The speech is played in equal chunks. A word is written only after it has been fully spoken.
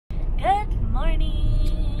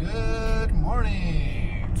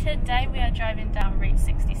morning! Today we are driving down Route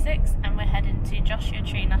 66 and we're heading to Joshua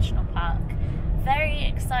Tree National Park. Very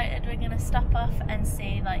excited. We're going to stop off and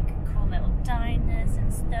see like cool little diners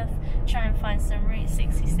and stuff, try and find some Route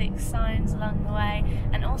 66 signs along the way,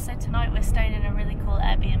 and also tonight we're staying in a really cool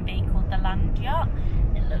Airbnb called the Yacht.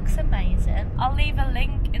 It looks amazing. I'll leave a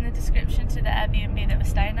link in the description to the Airbnb that we're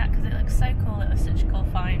staying at because it looks so cool. It was such a cool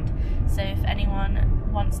find. So if anyone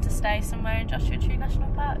wants to stay somewhere in Joshua Tree National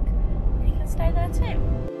Park, you can stay there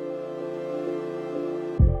too.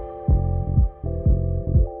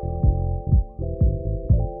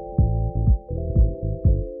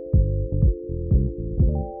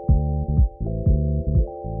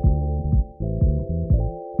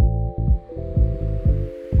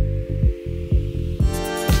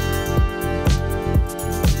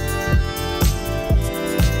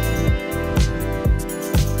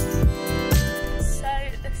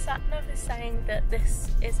 That this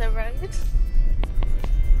is a road.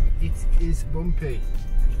 It is bumpy.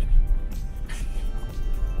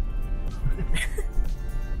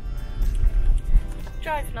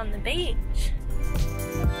 Driving on the beach.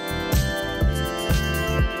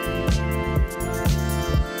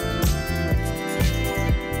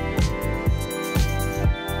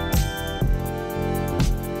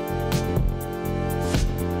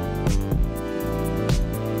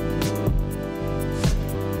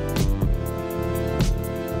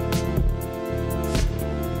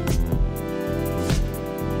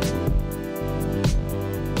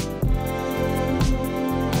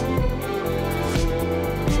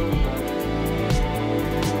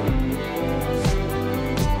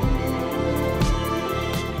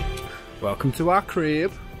 Welcome to our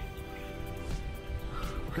crib.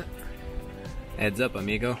 Heads up,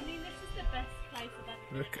 amigo. I mean, this is the best place I've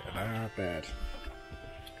ever Look at our bed.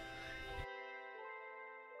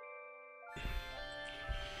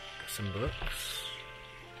 Got some books.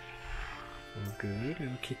 All good.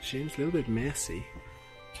 Little kitchen's a little bit messy.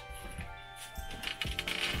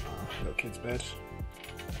 Little kid's bed.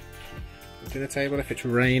 Dinner table if it's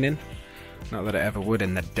raining. Not that it ever would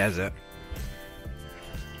in the desert.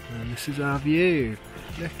 And this is our view.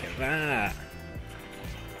 Look at that.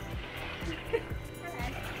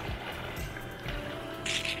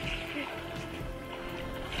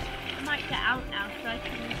 I might get out now so I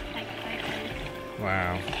can take photos.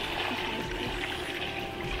 Wow.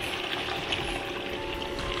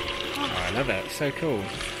 Oh, I love it. It's so cool.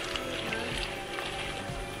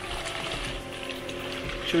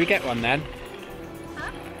 Should we get one then?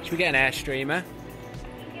 Huh? Should we get an Airstreamer?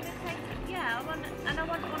 And I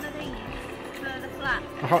want one of these for the flat.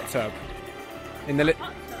 A hot tub? In the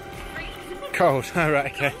Hot tub? cold? Oh,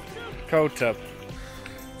 right, okay. Cold tub.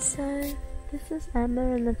 So, this is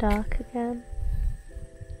Emma in the dark again.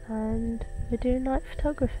 And we're doing night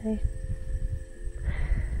photography.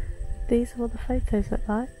 These are what the photos look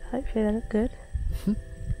like. Hopefully they look good. I'm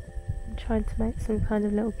trying to make some kind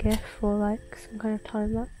of little gif or like some kind of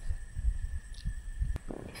time lapse.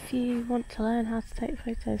 If you want to learn how to take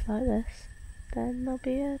photos like this, then there'll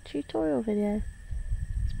be a tutorial video.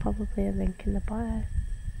 There's probably a link in the bio.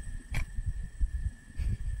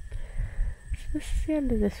 So this is the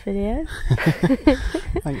end of this video.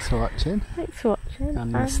 Thanks for watching. Thanks for watching.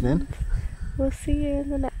 And listening. We'll see you in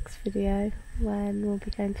the next video when we'll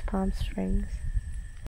be going to Palm Springs.